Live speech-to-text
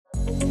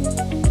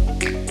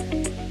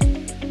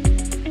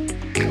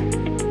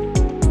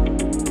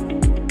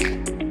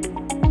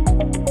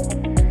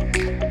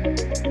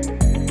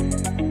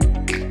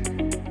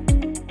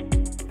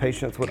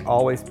Patients would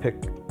always pick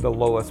the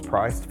lowest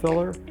priced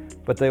filler,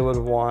 but they would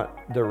want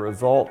the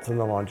results and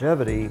the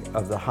longevity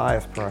of the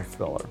highest priced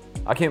filler.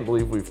 I can't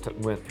believe we've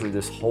went through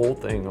this whole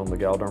thing on the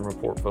Galderma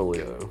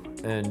portfolio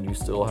and you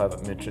still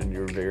haven't mentioned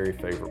your very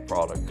favorite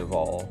product of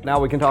all.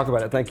 Now we can talk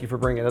about it. Thank you for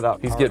bringing it up.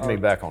 He's getting me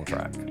back on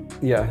track.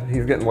 Yeah,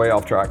 he's getting way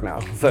off track now.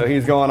 So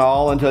he's going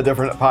all into a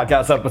different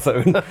podcast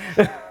episode.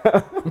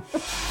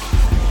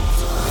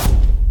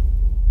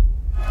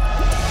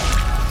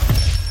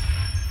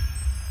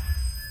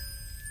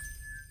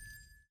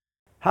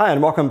 Hi,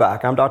 and welcome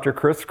back. I'm Dr.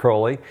 Chris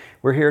Croley.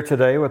 We're here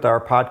today with our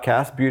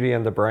podcast, Beauty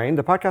and the Brain,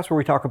 the podcast where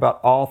we talk about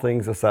all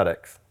things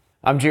aesthetics.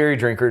 I'm Jerry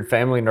Drinkard,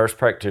 family nurse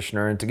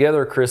practitioner, and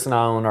together Chris and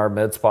I own our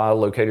med spa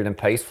located in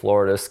Pace,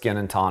 Florida, Skin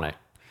and Tonic.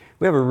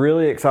 We have a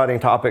really exciting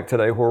topic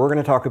today where we're going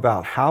to talk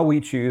about how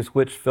we choose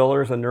which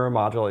fillers and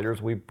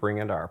neuromodulators we bring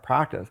into our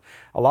practice.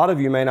 A lot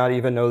of you may not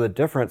even know the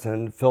difference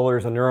in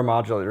fillers and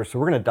neuromodulators, so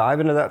we're going to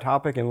dive into that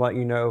topic and let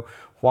you know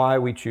why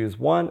we choose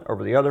one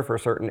over the other for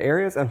certain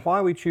areas and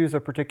why we choose a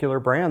particular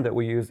brand that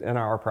we use in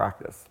our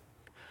practice.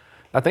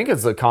 I think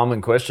it's a common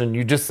question.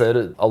 You just said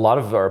it. A lot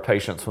of our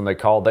patients, when they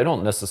call, they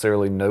don't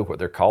necessarily know what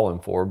they're calling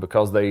for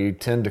because they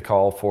tend to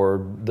call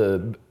for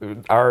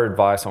our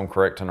advice on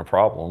correcting a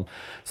problem.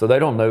 So they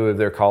don't know if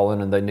they're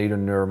calling and they need a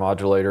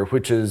neuromodulator,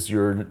 which is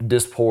your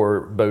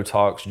Dysport,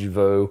 Botox,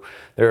 Juvederm.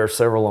 There are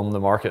several on the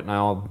market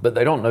now, but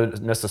they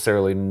don't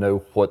necessarily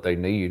know what they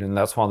need. And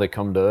that's why they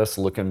come to us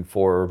looking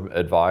for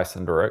advice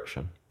and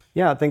direction.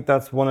 Yeah, I think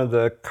that's one of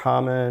the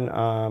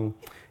common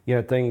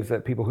things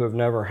that people who have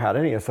never had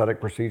any aesthetic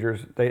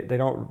procedures, they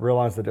don't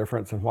realize the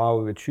difference in why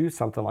we would choose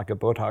something like a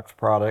Botox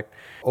product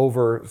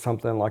over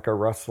something like a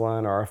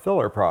Restylane or a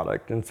filler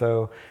product. And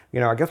so,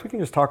 I guess we can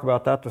just talk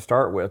about that to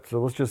start with.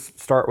 So let's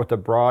just start with the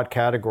broad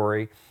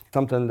category,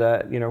 something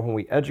that, when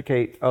we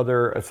educate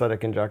other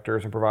aesthetic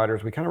injectors and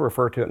providers, we kind of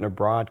refer to it in a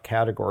broad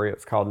category.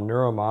 It's called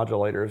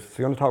neuromodulators. So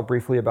you want to talk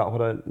briefly about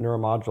what a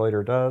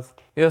neuromodulator does?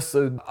 Yes,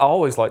 so I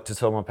always like to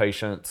tell my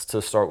patients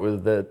to start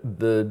with that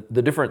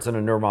the difference in a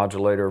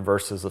neuromodulator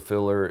versus a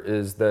filler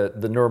is that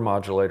the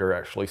neuromodulator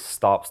actually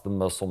stops the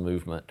muscle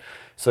movement.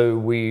 So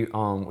we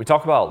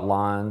talk about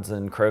lines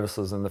and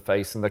crevices in the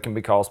face, and they can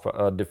be caused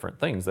by different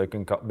things. They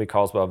can be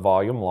caused by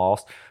volume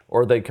loss,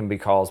 or they can be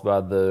caused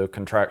by the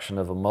contraction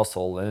of a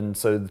muscle. And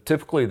so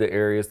typically the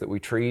areas that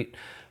we treat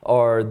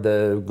are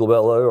the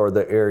glabella, or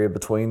the area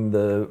between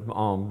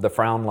the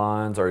frown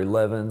lines or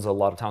 11s. A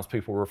lot of times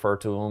people refer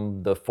to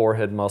them, the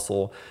forehead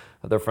muscle,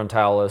 the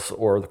frontalis,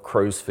 or the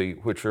crow's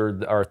feet, which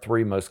are our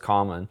three most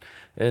common.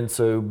 And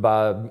so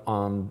by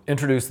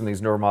introducing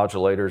these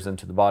neuromodulators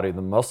into the body of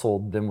the muscle,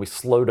 then we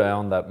slow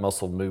down that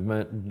muscle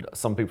movement.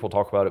 Some people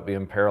talk about it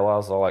being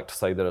paralyzed. I like to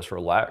say that it's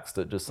relaxed.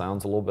 It just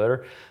sounds a little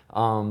better.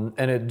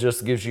 And it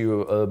just gives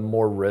you a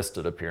more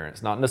rested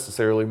appearance. Not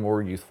necessarily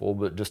more youthful,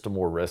 but just a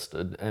more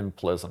rested and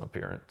pleasant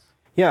appearance.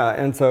 Yeah,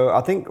 and so I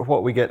think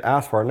what we get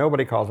asked for,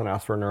 nobody calls and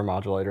asks for a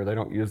neuromodulator. They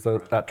don't use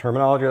that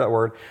terminology, that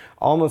word.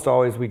 Almost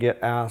always we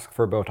get asked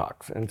for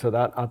Botox. And so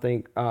that, I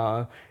think,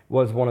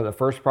 was one of the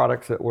first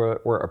products that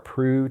were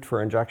approved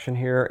for injection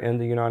here in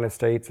the United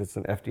States. It's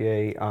an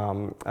FDA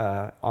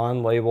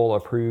on-label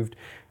approved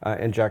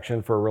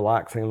injection for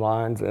relaxing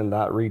lines in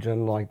that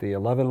region, like the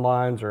 11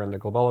 lines, or in the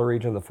glabella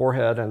region, the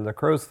forehead, and the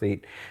crow's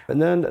feet.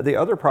 And then the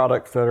other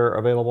products that are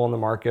available on the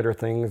market are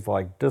things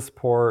like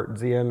Dysport,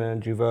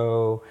 Xeomin,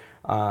 Juvederm,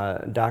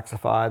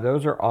 Daxify.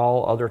 Those are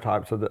all other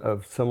types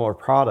of similar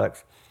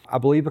products. I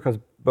believe because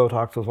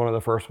Botox was one of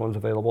the first ones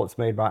available, it's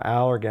made by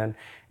Allergan,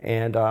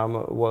 and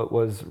what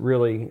was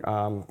really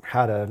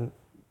had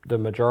the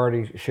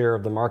majority share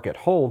of the market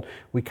hold.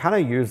 We kind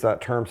of use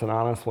that term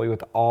synonymously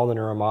with all the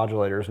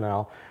neuromodulators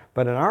now,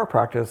 but in our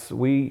practice,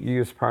 we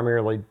use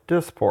primarily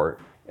Dysport,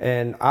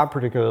 and I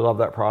particularly love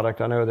that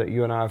product. I know that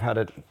you and I have had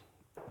it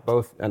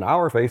both in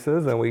our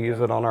faces, and we use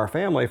it on our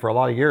family for a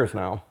lot of years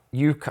now.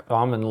 You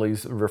commonly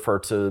refer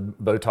to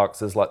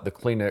Botox as like the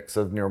Kleenex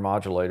of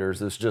neuromodulators.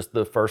 It's just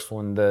the first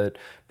one that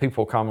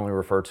people commonly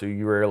refer to.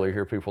 You rarely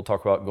hear people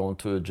talk about going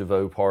to a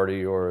Juvederm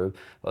party or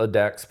a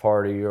Dax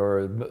party or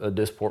a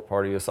Dysport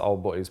party. It's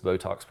always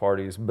Botox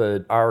parties.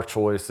 But our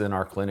choice in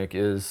our clinic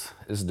is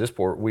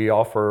Dysport. We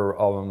offer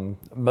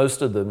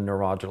most of the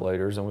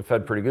neuromodulators, and we've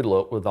had pretty good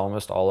luck with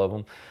almost all of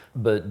them.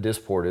 But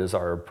Dysport is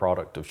our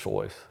product of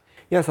choice.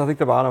 Yes, I think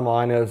the bottom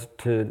line is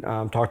to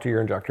talk to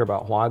your injector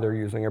about why they're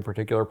using a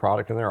particular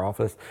product in their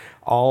office.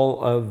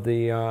 All of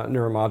the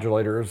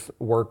neuromodulators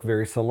work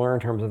very similar in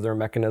terms of their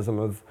mechanism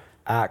of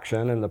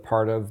action and the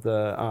part of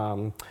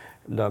the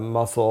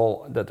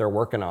muscle that they're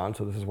working on.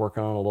 So this is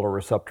working on a little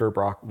receptor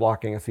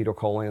blocking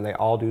acetylcholine. They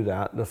all do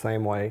that the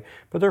same way,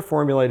 but they're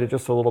formulated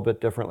just a little bit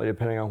differently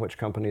depending on which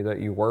company that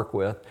you work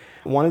with.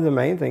 One of the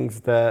main things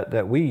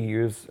that we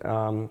use,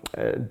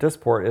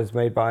 Dysport, is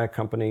made by a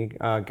company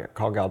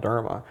called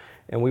Galderma.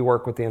 And we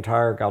work with the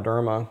entire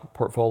Galderma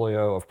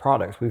portfolio of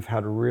products. We've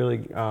had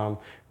really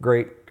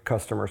great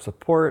customer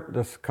support.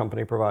 This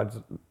company provides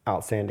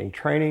outstanding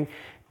training,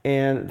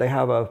 and they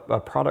have a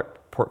product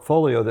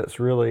portfolio that's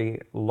really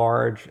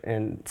large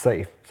and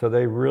safe. So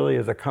they really,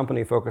 as a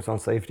company, focus on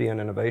safety and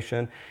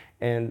innovation.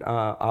 And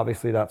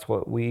obviously that's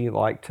what we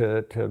like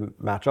to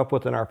match up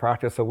with in our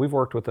practice. So we've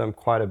worked with them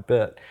quite a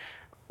bit.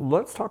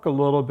 Let's talk a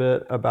little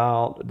bit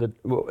about the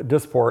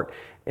Dysport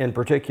in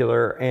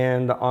particular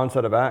and the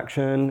onset of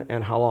action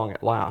and how long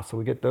it lasts. So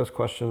we get those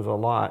questions a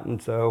lot.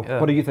 And so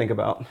what do you think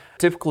about?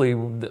 Typically,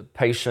 the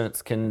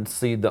patients can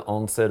see the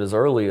onset as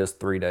early as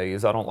 3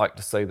 days. I don't like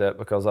to say that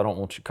because I don't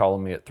want you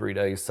calling me at 3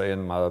 days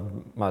saying my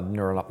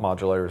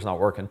neuromodulator is not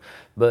working.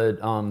 But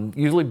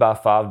usually by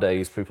 5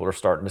 days, people are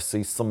starting to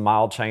see some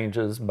mild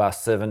changes. By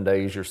 7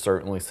 days, you're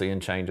certainly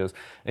seeing changes.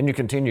 And you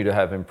continue to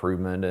have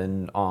improvement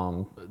and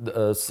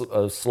a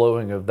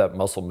slowing of that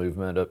muscle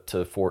movement up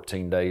to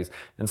 14 days.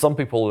 And some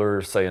people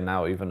are saying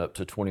now even up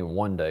to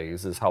 21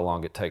 days is how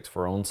long it takes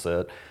for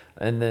onset.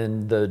 And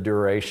then the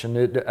duration,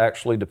 it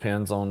actually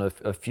depends on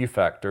a few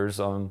factors.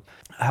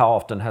 How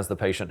often has the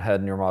patient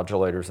had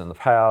neuromodulators in the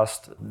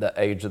past, the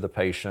age of the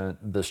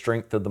patient, the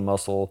strength of the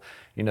muscle.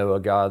 You know, a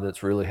guy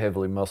that's really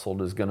heavily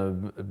muscled is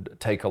going to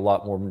take a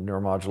lot more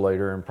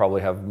neuromodulator and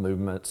probably have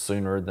movement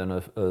sooner than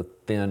a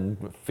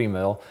thin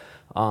female.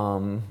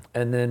 And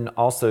then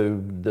also,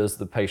 does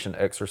the patient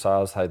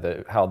exercise, how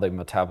they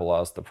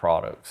metabolize the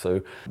product?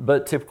 So,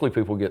 but typically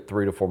people get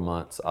 3 to 4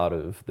 months out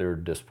of their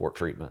Dysport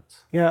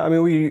treatments. Yeah, I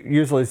mean, we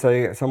usually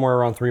say somewhere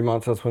around 3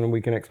 months, that's when we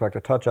can expect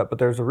a touch up. But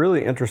there's a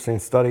really interesting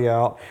study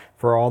out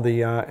for all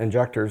the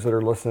injectors that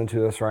are listening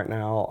to us right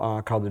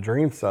now called the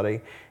DREAM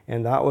study.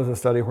 And that was a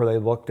study where they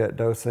looked at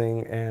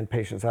dosing and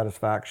patient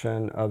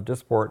satisfaction of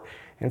Dysport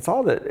and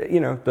saw that, you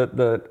know,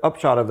 the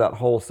upshot of that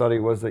whole study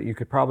was that you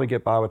could probably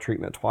get by with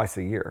treatment twice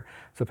a year.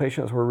 So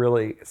patients were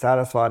really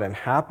satisfied and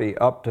happy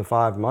up to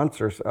 5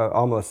 months or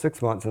almost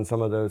 6 months in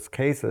some of those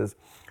cases.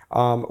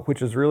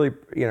 Which is really,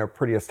 you know,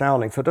 pretty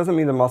astounding. So it doesn't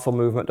mean the muscle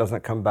movement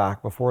doesn't come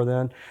back before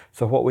then.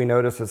 So what we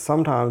notice is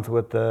sometimes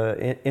with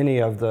any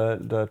of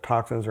the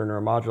toxins or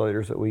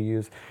neuromodulators that we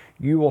use,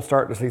 you will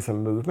start to see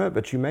some movement,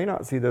 but you may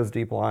not see those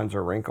deep lines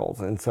or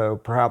wrinkles. And so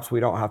perhaps we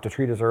don't have to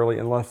treat as early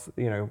unless,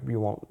 you know, you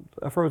want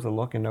a frozen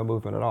look and no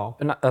movement at all.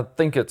 And I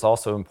think it's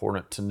also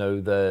important to know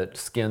that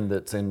skin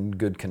that's in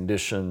good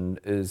condition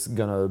is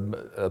going to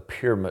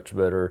appear much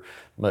better,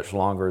 much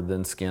longer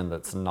than skin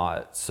that's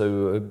not.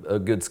 So a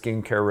good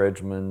skincare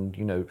regimen,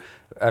 you know,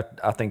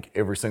 I think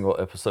every single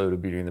episode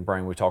of Beauty and the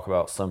Brain, we talk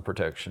about sun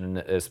protection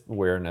and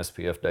wearing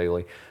SPF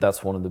daily.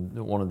 That's one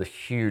of the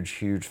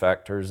huge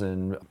factors,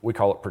 and we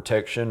call it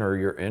protection or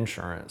your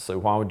insurance. So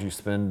why would you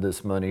spend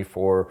this money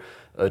for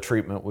a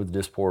treatment with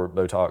Dysport,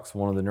 Botox,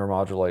 one of the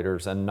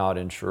neuromodulators, and not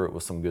insure it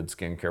with some good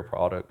skincare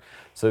product?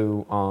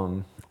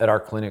 So at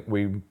our clinic,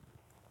 we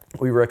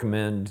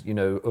recommend, you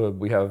know,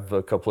 we have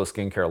a couple of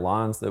skincare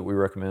lines that we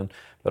recommend,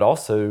 but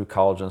also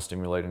collagen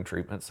stimulating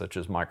treatments such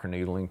as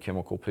microneedling,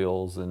 chemical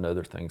peels, and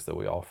other things that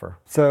we offer.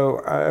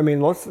 So, I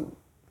mean, let's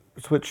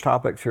switch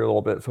topics here a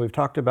little bit. So we've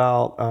talked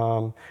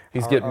about...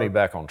 He's getting me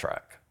back on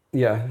track.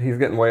 Yeah, he's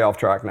getting way off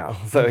track now.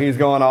 So he's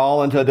going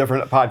all into a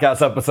different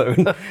podcast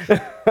episode.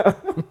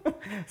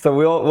 So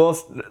we'll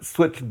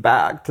switch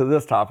back to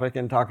this topic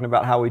and talking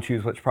about how we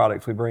choose which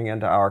products we bring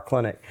into our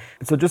clinic.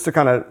 So just to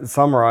kind of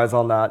summarize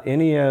on that,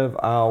 any of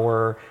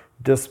our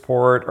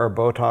Dysport or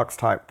Botox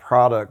type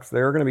products,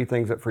 there are going to be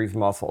things that freeze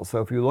muscle.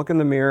 So if you look in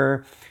the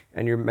mirror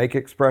and you make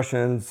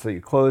expressions, so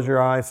you close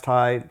your eyes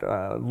tight,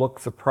 look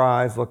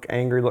surprised, look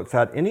angry, look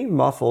sad, any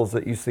muscles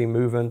that you see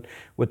moving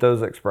with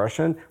those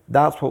expressions,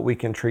 that's what we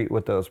can treat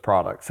with those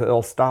products. So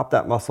it'll stop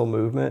that muscle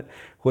movement,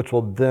 which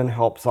will then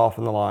help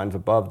soften the lines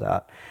above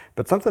that.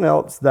 But something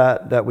else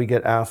that we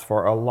get asked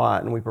for a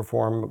lot, and we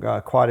perform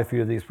quite a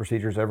few of these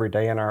procedures every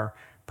day in our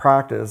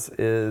practice,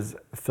 is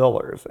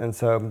fillers. And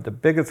so the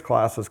biggest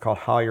class is called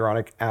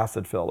hyaluronic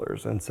acid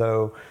fillers. And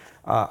so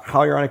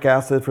hyaluronic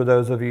acid, for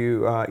those of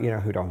you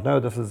who don't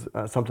know, this is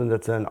something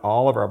that's in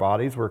all of our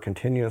bodies. We're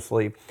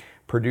continuously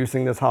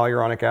producing this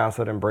hyaluronic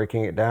acid and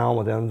breaking it down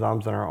with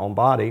enzymes in our own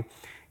body.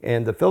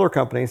 And the filler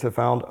companies have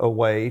found a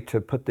way to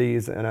put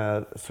these in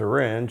a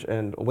syringe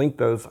and link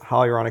those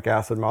hyaluronic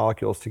acid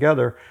molecules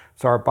together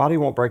so our body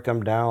won't break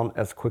them down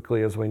as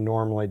quickly as we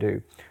normally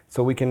do.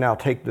 So we can now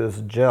take this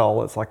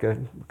gel, it's like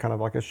kind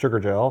of like a sugar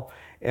gel,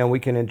 and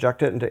we can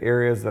inject it into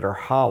areas that are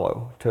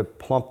hollow to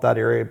plump that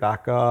area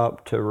back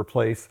up, to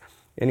replace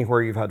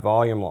anywhere you've had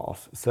volume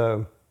loss.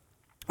 So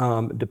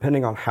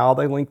depending on how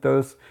they link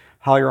those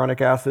hyaluronic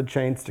acid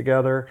chains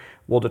together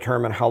will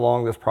determine how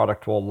long this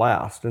product will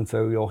last. And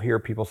so you'll hear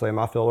people say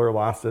my filler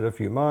lasted a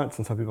few months,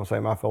 and some people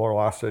say my filler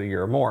lasted a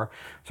year or more.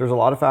 So there's a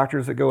lot of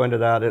factors that go into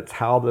that. It's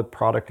how the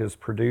product is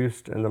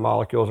produced and the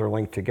molecules are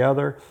linked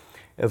together,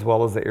 as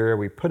well as the area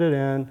we put it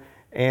in,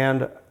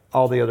 and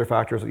all the other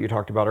factors that you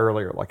talked about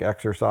earlier, like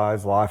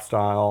exercise,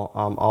 lifestyle,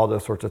 all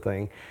those sorts of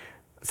things.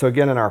 So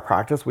again, in our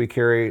practice, we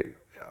carry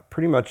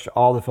pretty much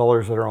all the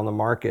fillers that are on the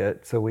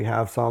market. So we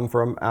have some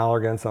from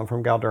Allergan, some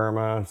from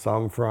Galderma,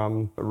 some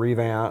from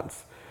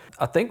Revance.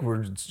 I think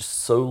we're just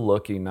so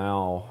lucky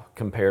now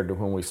compared to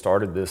when we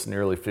started this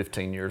nearly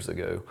 15 years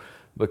ago,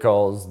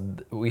 because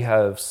we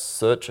have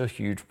such a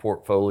huge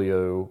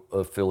portfolio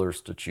of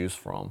fillers to choose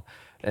from.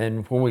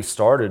 And when we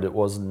started, it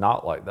was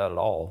not like that at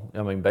all.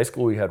 I mean,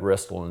 basically we had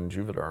Restylane and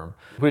Juvederm,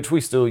 which we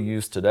still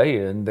use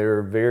today, and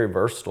they're very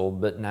versatile,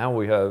 but now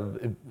we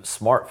have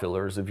smart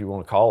fillers, if you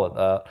want to call it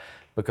that,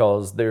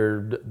 because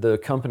the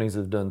companies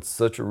have done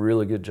such a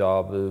really good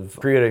job of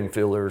creating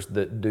fillers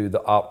that do the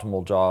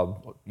optimal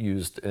job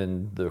used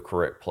in the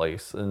correct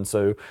place. And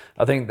so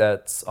I think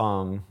that's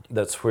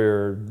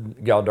where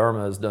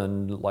Galderma has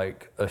done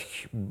like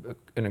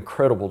an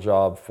incredible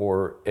job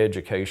for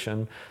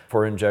education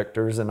for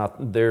injectors. And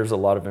there's a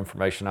lot of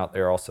information out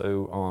there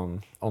also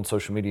on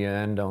social media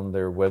and on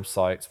their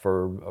websites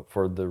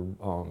for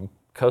the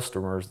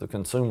customers, the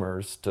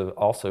consumers, to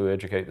also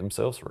educate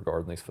themselves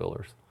regarding these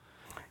fillers.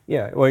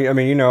 Yeah, well, I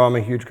mean, you know, I'm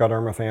a huge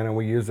Galderma fan, and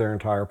we use their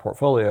entire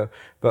portfolio.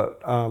 But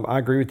I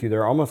agree with you;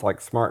 they're almost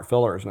like smart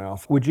fillers now.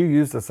 Would you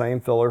use the same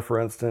filler, for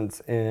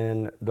instance,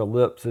 in the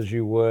lips as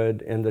you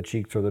would in the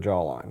cheeks or the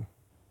jawline?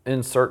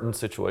 In certain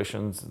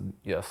situations,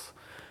 yes.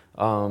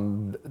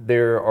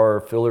 There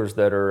are fillers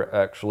that are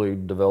actually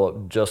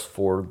developed just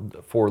for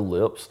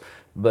lips,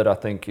 but I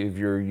think if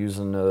you're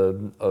using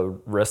a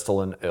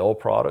Restylane L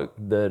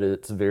product, that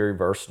it's very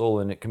versatile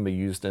and it can be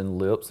used in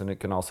lips, and it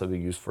can also be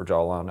used for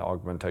jawline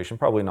augmentation.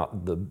 Probably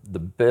not the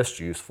best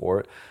use for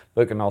it,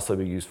 but it can also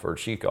be used for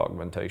cheek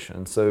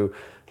augmentation. So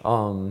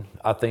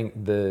I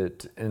think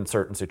that in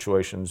certain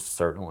situations,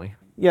 certainly.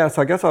 Yeah,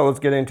 so I guess I was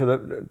getting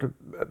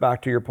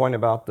back to your point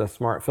about the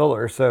smart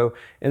fillers. So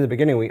in the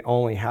beginning, we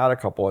only had a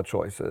couple of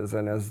choices,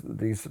 and as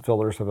these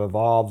fillers have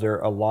evolved, they're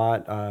a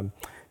lot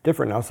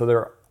different now.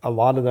 So a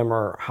lot of them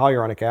are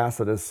hyaluronic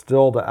acid is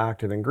still the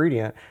active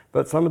ingredient,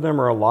 but some of them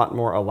are a lot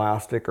more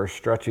elastic or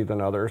stretchy than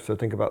others. So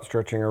think about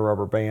stretching a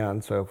rubber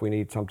band. So if we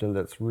need something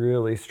that's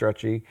really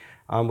stretchy,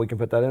 we can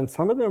put that in.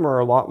 Some of them are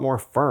a lot more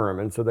firm,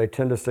 and so they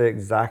tend to stay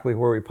exactly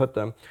where we put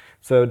them.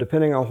 So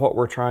depending on what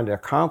we're trying to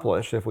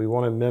accomplish, if we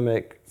want to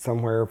mimic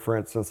somewhere, for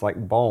instance,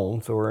 like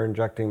bone, so we're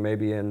injecting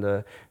maybe in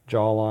the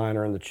jawline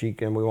or in the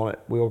cheek, and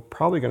we're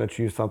probably going to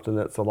choose something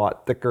that's a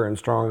lot thicker and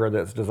stronger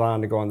that's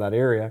designed to go in that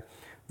area.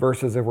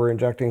 Versus if we're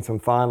injecting some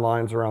fine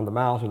lines around the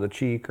mouth or the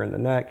cheek or in the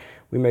neck,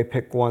 we may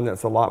pick one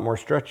that's a lot more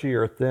stretchy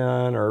or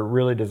thin or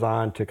really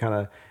designed to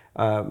kind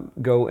of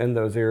go in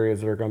those areas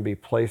that are going to be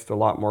placed a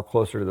lot more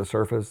closer to the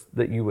surface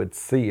that you would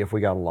see if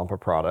we got a lump of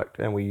product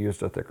and we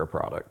used a thicker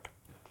product.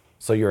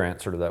 So your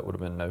answer to that would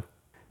have been no?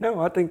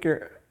 No, I think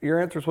your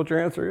answer is what your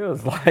answer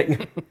is.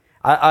 Like,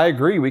 I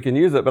agree we can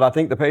use it, but I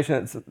think the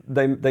patients,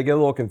 they get a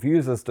little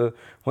confused as to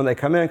when they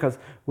come in, because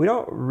we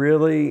don't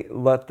really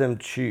let them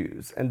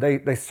choose. And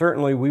they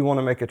certainly, we want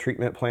to make a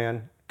treatment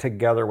plan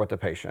together with the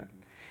patient.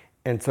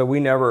 And so we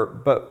never,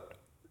 but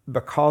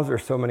because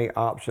there's so many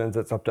options,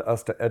 it's up to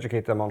us to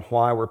educate them on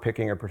why we're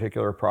picking a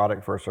particular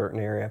product for a certain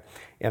area.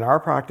 In our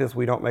practice,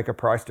 we don't make a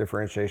price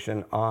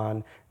differentiation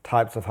on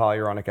types of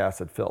hyaluronic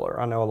acid filler.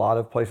 I know a lot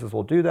of places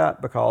will do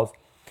that because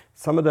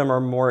some of them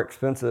are more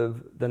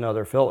expensive than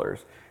other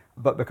fillers.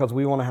 But because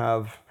we want to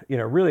have, you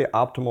know, really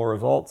optimal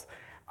results,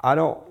 I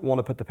don't want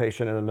to put the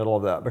patient in the middle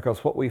of that,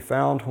 because what we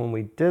found when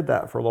we did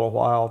that for a little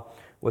while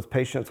was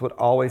patients would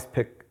always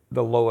pick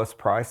the lowest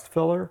priced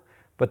filler,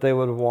 but they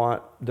would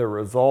want the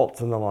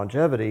results and the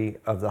longevity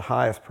of the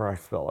highest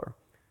priced filler.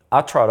 I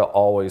try to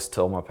always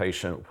tell my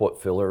patient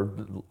what filler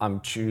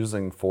I'm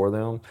choosing for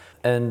them.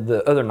 And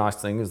the other nice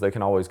thing is they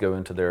can always go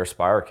into their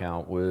Aspire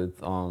account with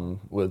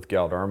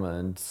Galderma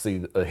and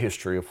see a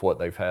history of what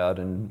they've had,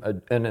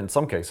 and in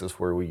some cases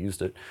where we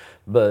used it.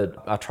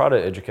 But I try to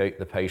educate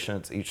the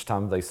patients each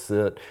time they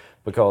sit,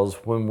 because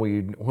when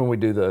we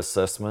do the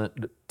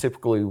assessment,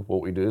 typically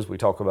what we do is we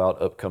talk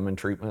about upcoming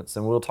treatments,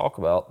 and we'll talk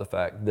about the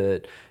fact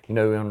that, you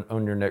know,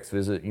 on your next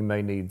visit you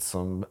may need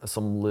some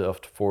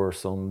lift for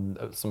some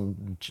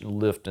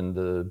lift in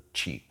the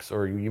cheeks,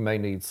 or you may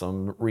need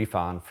some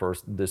refine for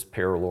this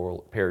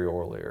perioral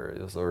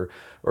areas, or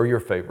your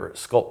favorite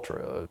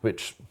Sculptra,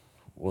 which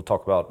we'll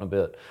talk about in a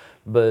bit.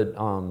 But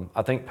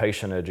I think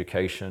patient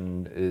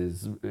education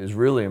is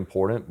really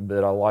important.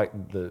 But I like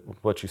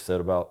what you said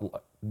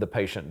about the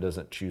patient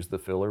doesn't choose the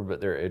filler, but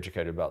they're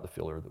educated about the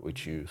filler that we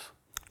choose.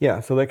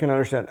 Yeah, so they can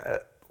understand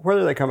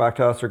whether they come back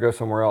to us or go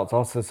somewhere else.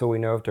 Also, so we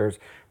know if there's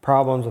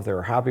problems, if they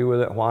were happy with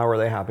it, why were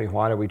they happy,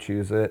 why did we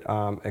choose it,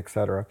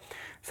 etc.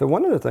 So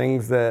one of the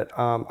things that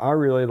I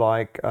really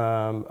like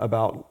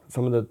about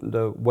some of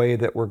the way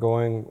that we're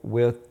going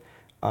with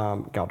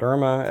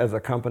Galderma as a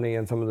company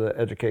and some of the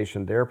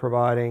education they're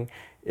providing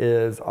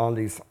is on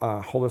these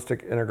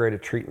holistic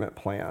integrated treatment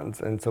plans.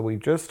 And so we've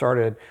just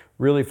started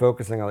really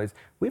focusing on these.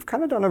 We've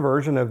kind of done a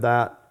version of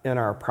that in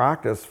our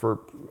practice for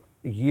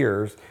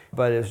years,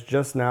 but it's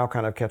just now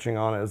kind of catching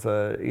on as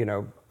a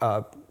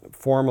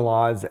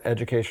formalized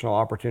educational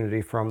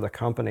opportunity from the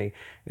company.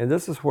 And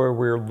this is where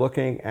we're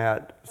looking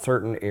at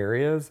certain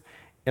areas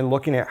and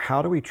looking at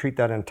how do we treat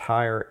that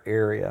entire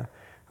area.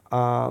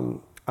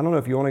 I don't know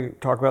if you want to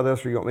talk about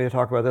this or you want me to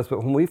talk about this,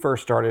 but when we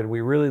first started,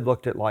 we really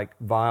looked at like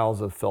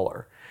vials of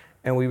filler.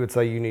 and we would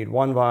say you need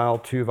 1 vial,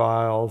 2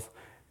 vials,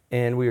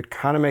 and we would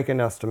kind of make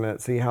an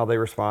estimate, see how they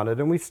responded,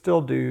 and we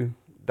still do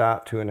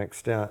that to an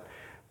extent.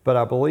 But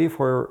I believe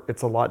where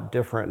it's a lot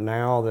different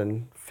now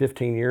than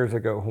 15 years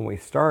ago when we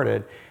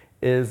started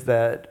is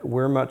that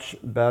we're much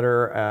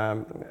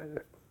better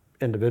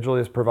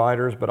individually as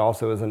providers, but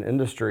also as an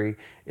industry.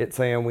 It's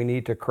saying we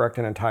need to correct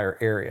an entire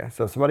area.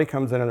 So if somebody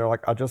comes in and they're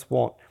like, I just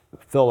want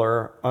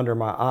filler under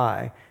my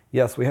eye.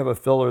 Yes, we have a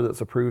filler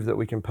that's approved that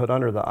we can put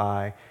under the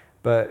eye.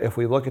 But if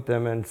we look at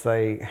them and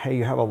say, hey,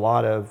 you have a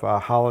lot of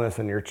hollowness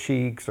in your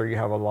cheeks, or you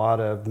have a lot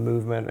of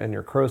movement in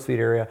your crow's feet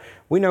area,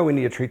 we know we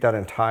need to treat that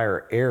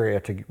entire area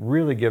to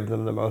really give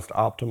them the most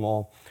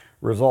optimal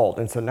result.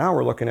 And so now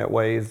we're looking at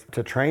ways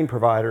to train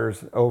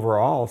providers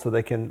overall so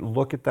they can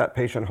look at that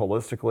patient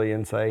holistically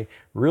and say,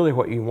 really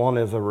what you want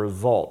is a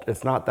result.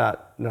 It's not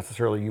that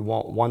necessarily you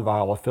want 1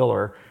 vial of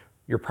filler.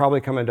 You're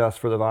probably coming to us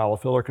for the vial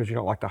of filler because you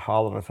don't like the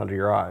hollowness under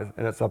your eyes.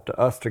 And it's up to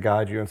us to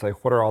guide you and say,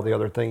 what are all the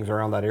other things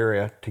around that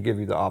area to give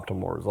you the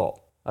optimal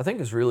result? I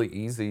think it's really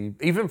easy,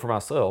 even for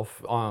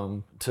myself,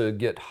 to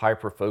get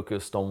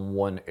hyper-focused on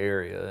one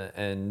area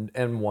and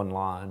one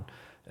line,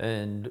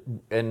 and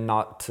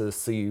not to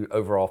see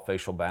overall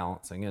facial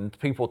balancing. And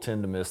people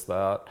tend to miss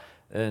that.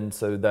 And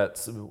so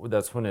that's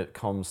when it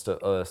comes to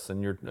us.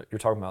 And you're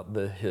talking about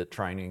the HIT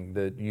training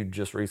that you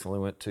just recently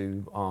went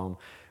to.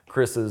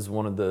 Chris is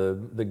one of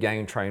the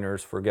game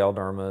trainers for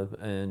Galderma,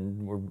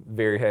 and we're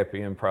very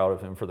happy and proud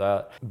of him for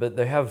that. But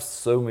they have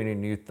so many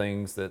new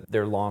things that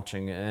they're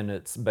launching, and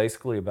it's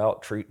basically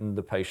about treating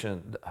the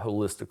patient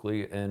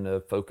holistically and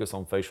a focus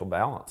on facial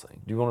balancing.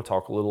 Do you want to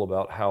talk a little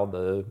about how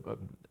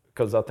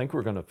because I think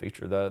we're going to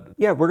feature that.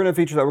 Yeah, we're going to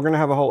feature that. We're going to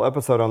have a whole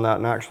episode on that.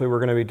 And actually, we're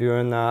going to be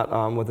doing that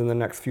within the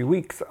next few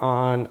weeks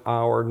on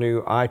our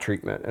new eye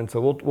treatment. And so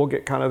we'll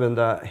get kind of in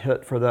the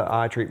HIT for the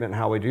eye treatment and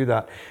how we do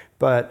that.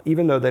 But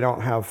even though they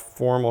don't have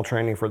formal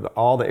training for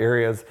all the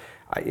areas,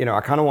 I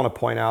kind of want to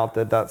point out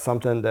that that's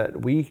something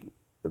that we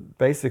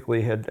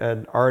basically had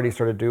already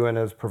started doing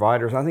as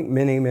providers. I think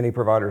many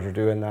providers are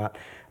doing that.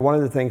 One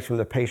of the things from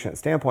the patient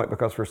standpoint,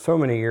 because for so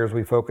many years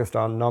we focused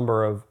on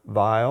number of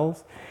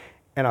vials,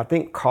 and I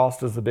think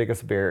cost is the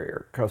biggest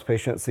barrier because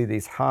patients see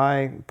these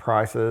high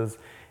prices.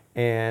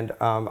 And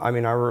I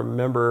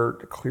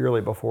remember clearly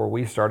before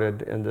we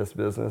started in this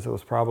business, it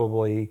was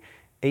probably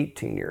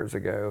 18 years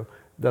ago,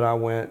 that I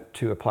went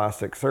to a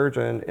plastic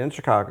surgeon in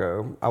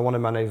Chicago. I wanted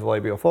my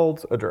nasolabial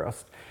folds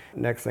addressed.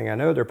 Next thing I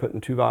know, they're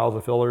putting 2 vials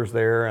of fillers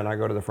there, and I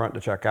go to the front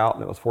to check out,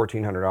 and it was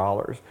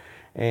 $1,400.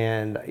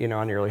 And,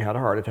 I nearly had a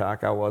heart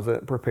attack. I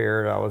wasn't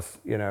prepared. I was,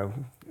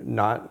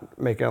 not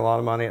making a lot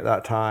of money at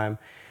that time.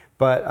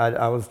 But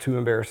I was too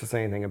embarrassed to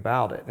say anything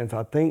about it. And so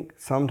I think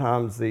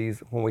sometimes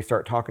when we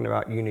start talking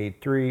about you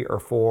need 3 or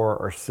 4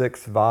 or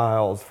 6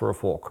 vials for a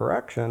full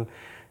correction,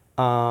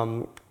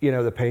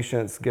 the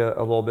patients get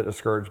a little bit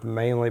discouraged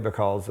mainly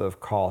because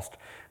of cost.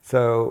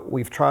 So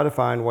we've tried to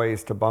find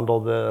ways to bundle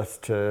this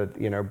to,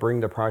 bring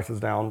the prices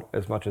down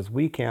as much as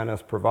we can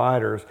as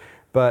providers,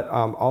 but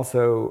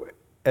also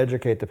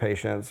educate the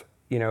patients.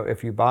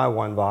 If you buy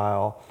 1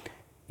 vial,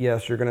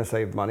 yes, you're going to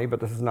save money, but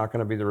this is not going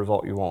to be the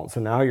result you want.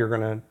 So now you're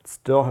going to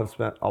still have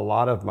spent a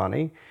lot of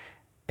money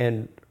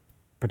and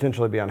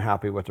potentially be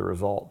unhappy with the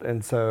result.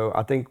 And so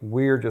I think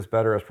we're just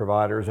better as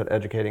providers at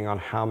educating on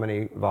how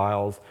many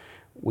vials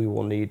we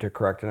will need to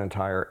correct an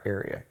entire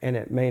area. And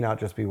it may not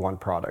just be one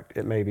product.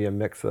 It may be a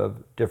mix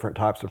of different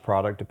types of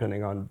product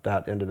depending on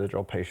that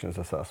individual patient's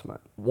assessment.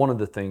 One of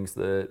the things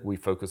that we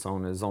focus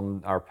on is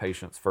on our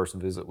patient's first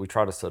visit, we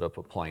try to set up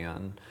a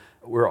plan.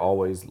 We're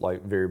always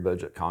very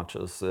budget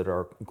conscious at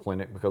our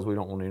clinic because we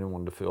don't want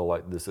anyone to feel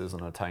like this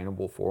isn't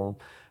attainable for them.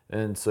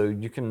 And so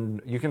you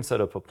can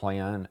set up a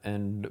plan.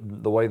 And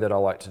the way that I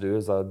like to do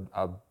is I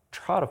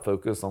try to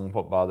focus on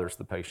what bothers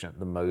the patient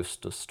the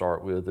most to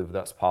start with, if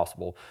that's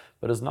possible.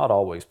 But it's not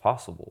always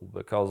possible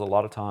because a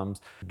lot of times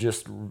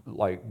just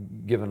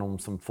giving them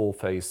some full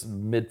face,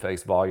 mid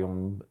face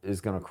volume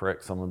is going to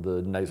correct some of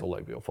the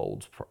nasolabial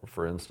folds,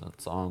 for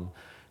instance. And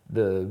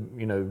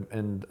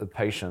the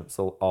patients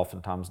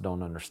oftentimes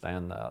don't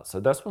understand that. So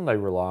that's when they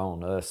rely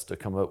on us to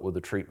come up with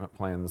a treatment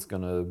plan that's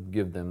going to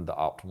give them the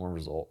optimal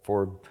result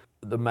for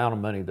the amount of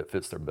money that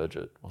fits their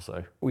budget, we'll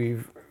say.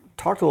 We've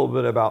talked a little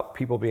bit about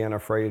people being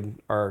afraid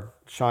or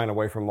shying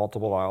away from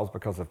multiple vials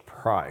because of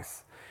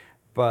price.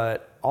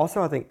 But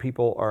also I think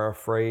people are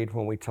afraid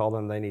when we tell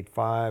them they need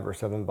 5 or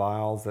 7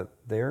 vials that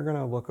they're going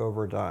to look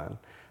overdone.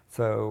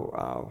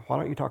 So why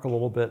don't you talk a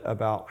little bit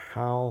about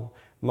how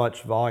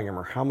much volume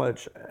or how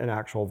much an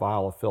actual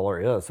vial of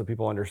filler is so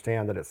people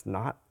understand that it's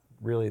not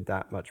really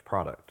that much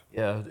product.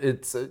 Yeah,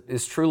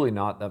 it's truly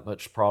not that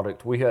much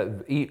product. We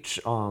have each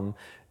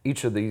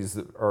of these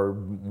are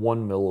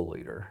 1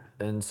 milliliter.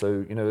 And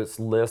so, it's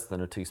less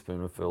than a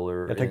teaspoon of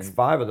filler. It takes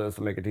 5 of those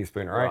to make a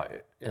teaspoon,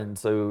 right? And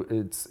so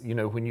it's,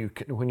 when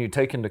you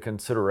take into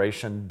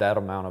consideration that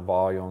amount of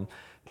volume,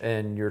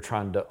 and you're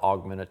trying to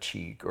augment a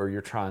cheek, or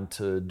you're trying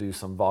to do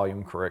some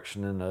volume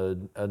correction in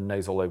a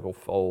nasolabial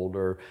fold,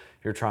 or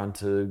you're trying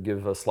to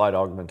give a slight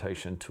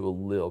augmentation to a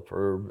lip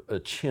or a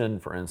chin,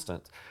 for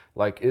instance.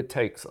 Like, it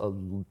takes a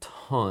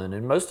ton.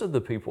 And most of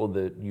the people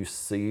that you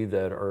see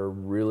that are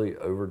really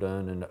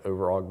overdone and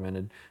over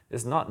augmented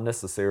is not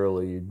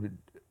necessarily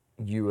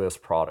US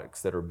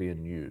products that are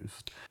being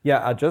used.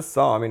 Yeah, I just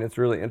saw, I mean, it's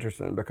really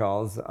interesting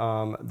because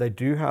they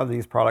do have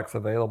these products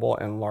available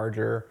in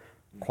larger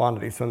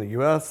quantities. So in the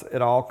US,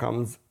 it all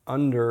comes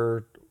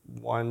under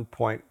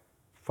 1.5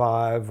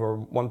 or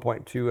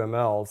 1.2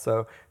 ml.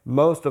 So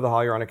most of the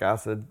hyaluronic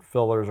acid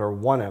fillers are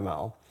 1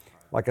 ml.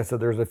 Like I said,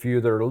 there's a few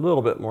that are a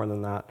little bit more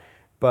than that.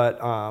 But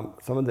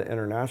some of the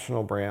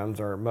international brands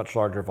are much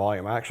larger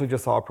volume. I actually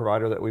just saw a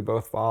provider that we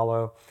both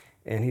follow,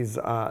 and he's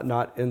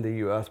not in the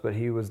US, but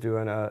he was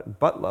doing a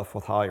butt lift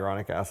with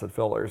hyaluronic acid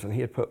fillers, and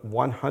he had put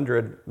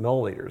 100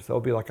 milliliters. So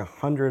it'll be like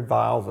 100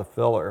 vials of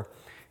filler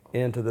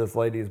into this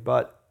lady's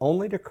butt,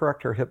 only to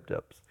correct her hip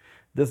dips.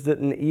 This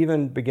didn't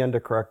even begin to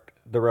correct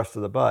the rest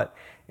of the butt.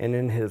 And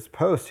in his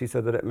post, he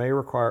said that it may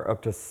require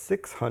up to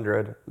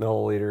 600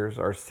 milliliters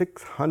or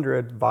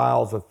 600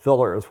 vials of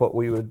filler is what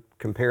we would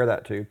compare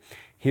that to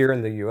here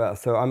in the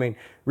US. So, I mean,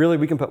 really,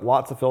 we can put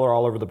lots of filler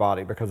all over the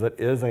body because it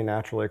is a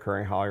naturally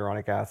occurring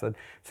hyaluronic acid.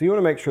 So you want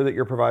to make sure that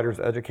your provider is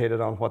educated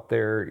on what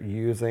they're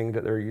using,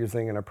 that they're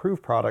using an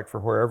approved product for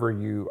wherever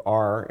you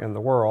are in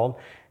the world,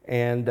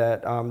 and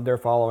that they're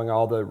following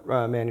all the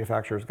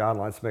manufacturer's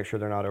guidelines to make sure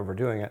they're not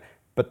overdoing it.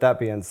 But that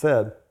being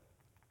said,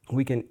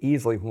 we can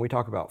easily, when we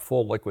talk about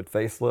full liquid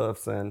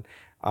facelifts and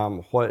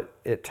what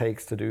it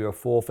takes to do a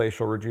full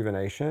facial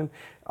rejuvenation,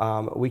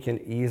 we can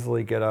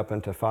easily get up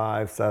into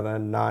 5,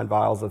 7, 9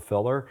 vials of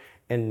filler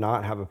and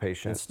not have a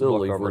patient Still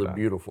look leave with a overdone.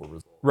 beautiful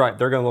result. Right,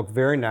 they're going to look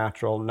very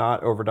natural,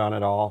 not overdone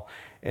at all.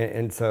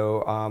 And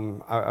so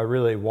I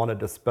really want to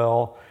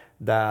dispel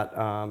that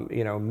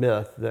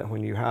myth that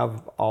when you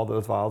have all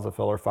those vials of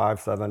filler, 5,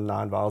 7,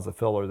 9 vials of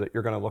filler, that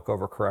you're going to look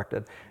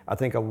overcorrected. I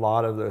think a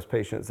lot of those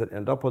patients that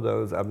end up with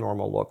those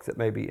abnormal looks, it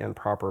may be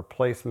improper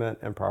placement,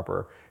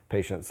 improper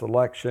patient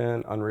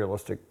selection,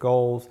 unrealistic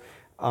goals,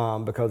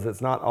 because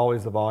it's not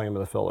always the volume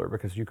of the filler,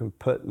 because you can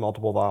put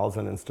multiple vials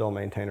in and still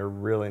maintain a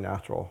really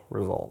natural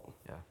result.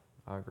 Yeah,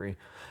 I agree.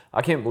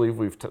 I can't believe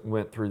we've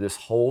went through this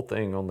whole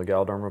thing on the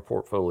Galderma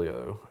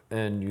portfolio,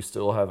 and you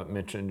still haven't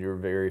mentioned your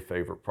very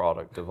favorite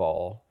product of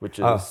all, which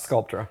is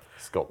Sculptra.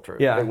 Sculptra.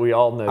 Yeah, We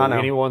all know, I know.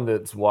 anyone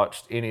that's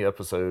watched any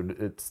episode,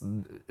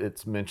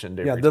 it's mentioned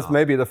every Yeah, this time.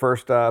 may be the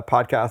first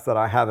podcast that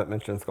I haven't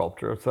mentioned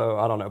Sculptra, so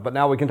I don't know. But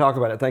now we can talk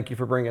about it. Thank you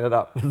for bringing it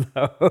up.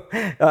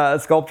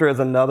 Sculptra is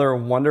another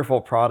wonderful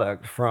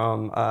product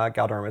from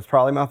Galderma. It's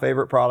probably my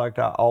favorite product.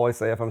 I always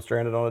say if I'm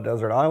stranded on a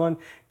desert island,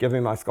 give me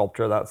my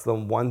Sculptra. That's the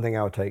one thing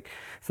I would take.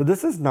 So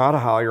this is not a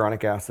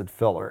hyaluronic acid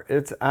filler.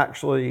 It's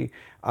actually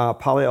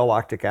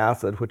polylactic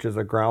acid, which is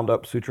a ground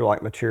up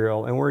suture-like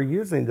material. And we're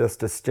using this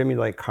to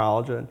stimulate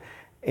collagen.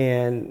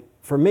 And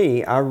for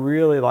me, I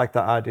really like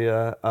the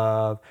idea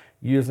of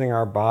using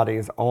our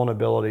body's own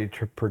ability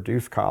to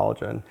produce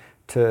collagen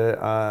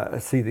to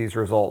see these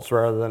results,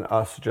 rather than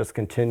us just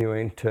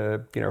continuing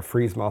to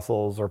freeze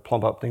muscles or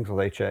plump up things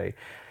with HA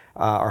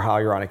or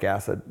hyaluronic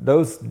acid.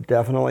 Those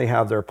definitely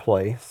have their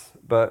place,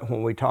 but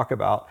when we talk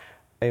about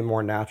a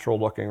more natural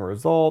looking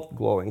result,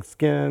 glowing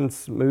skin,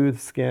 smooth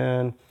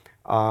skin,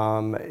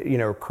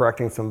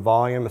 correcting some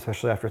volume,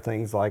 especially after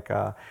things like,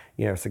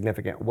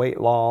 significant weight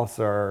loss,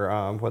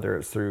 or whether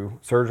it's through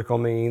surgical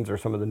means or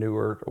some of the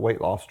newer weight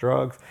loss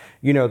drugs,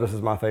 this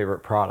is my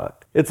favorite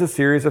product. It's a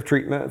series of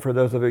treatment. For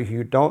those of you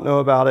who don't know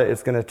about it,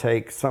 it's going to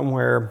take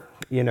somewhere,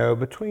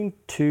 between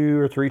 2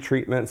 or 3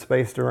 treatments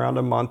spaced around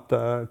a month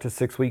to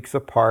 6 weeks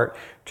apart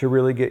to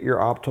really get your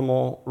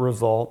optimal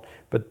result.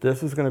 But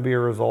this is going to be a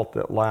result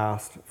that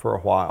lasts for a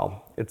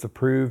while. It's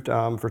approved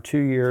for 2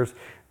 years.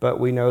 But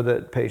we know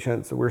that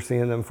patients, we're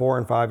seeing them 4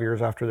 and 5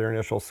 years after their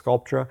initial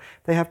Sculptra.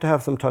 They have to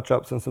have some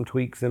touch-ups and some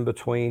tweaks in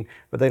between,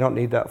 but they don't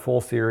need that full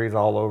series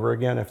all over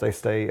again if they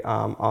stay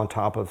on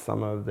top of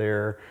some of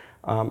their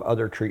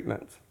other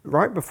treatments.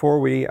 Right before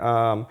we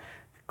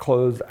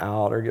close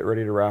out or get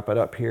ready to wrap it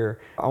up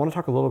here, I want to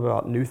talk a little bit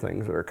about new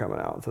things that are coming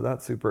out. So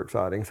that's super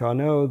exciting. So I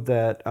know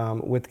that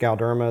with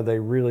Galderma, they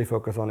really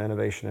focus on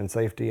innovation and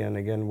safety. And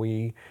again,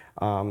 we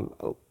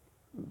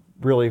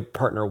really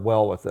partner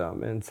well with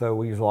them. And so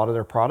we use a lot of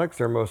their products.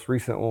 Their most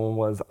recent one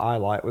was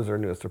iLight, was their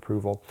newest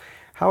approval.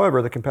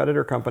 However, the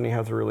competitor company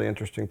has a really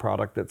interesting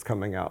product that's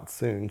coming out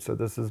soon. So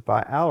this is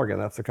by Allergan.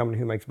 That's the company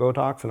who makes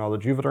Botox and all the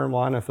Juvederm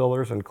line of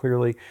fillers. And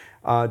clearly,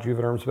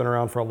 Juvederm's been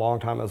around for a long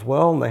time as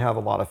well. And they have a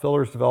lot of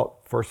fillers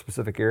developed for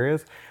specific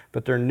areas.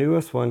 But their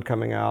newest one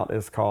coming out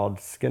is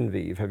called Skin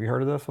Vive. Have you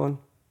heard of this one?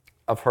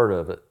 I've heard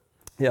of it.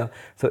 Yeah.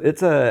 So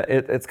it's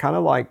kind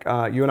of like,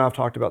 you and I have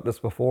talked about this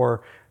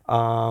before,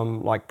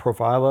 like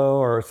Profilo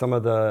or some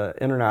of the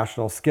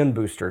international skin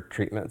booster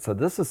treatments. So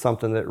this is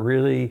something that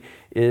really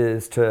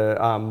is to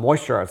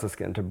moisturize the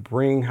skin, to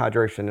bring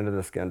hydration into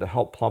the skin, to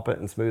help plump it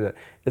and smooth it.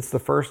 It's the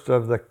first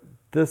of the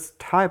this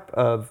type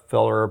of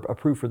filler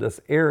approved for this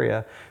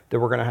area that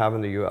we're going to have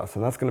in the U.S.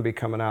 And that's going to be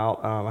coming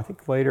out, I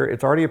think later.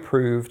 It's already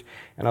approved,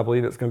 and I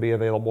believe it's going to be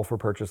available for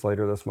purchase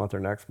later this month or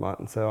next month.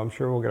 And so I'm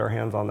sure we'll get our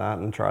hands on that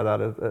and try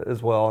that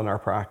as well in our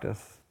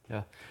practice.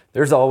 Yeah,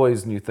 there's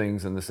always new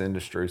things in this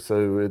industry,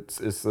 so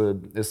it's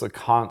a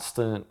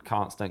constant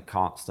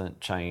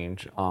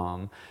change,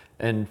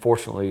 and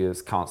fortunately,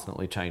 it's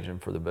constantly changing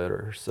for the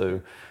better.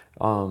 So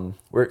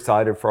we're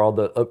excited for all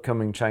the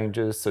upcoming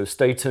changes. So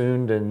stay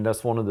tuned, and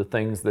that's one of the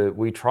things that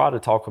we try to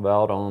talk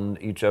about on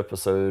each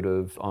episode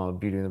of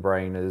Beauty in the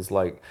Brain is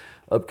like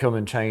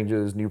upcoming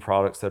changes, new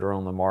products that are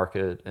on the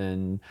market,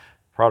 and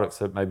products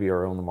that maybe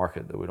are on the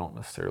market that we don't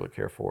necessarily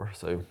care for.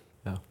 So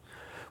yeah.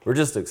 We're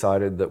just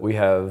excited that we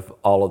have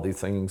all of these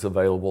things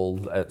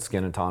available at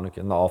Skin and Tonic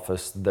in the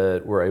office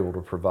that we're able to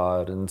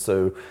provide. And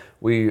so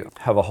we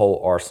have a whole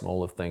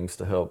arsenal of things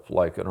to help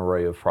like an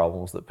array of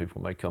problems that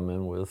people may come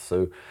in with.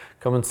 So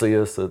come and see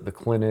us at the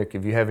clinic.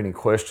 If you have any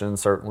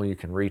questions, certainly you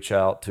can reach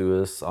out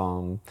to us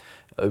on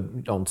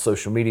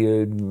social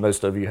media.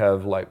 Most of you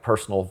have like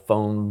personal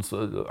phones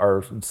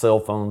or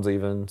cell phones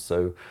even.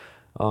 So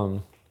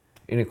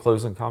any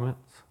closing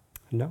comments?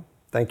 No.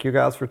 Thank you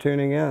guys for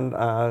tuning in.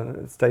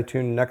 Stay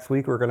tuned next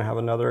week. We're going to have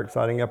another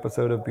exciting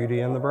episode of Beauty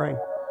in the Brain.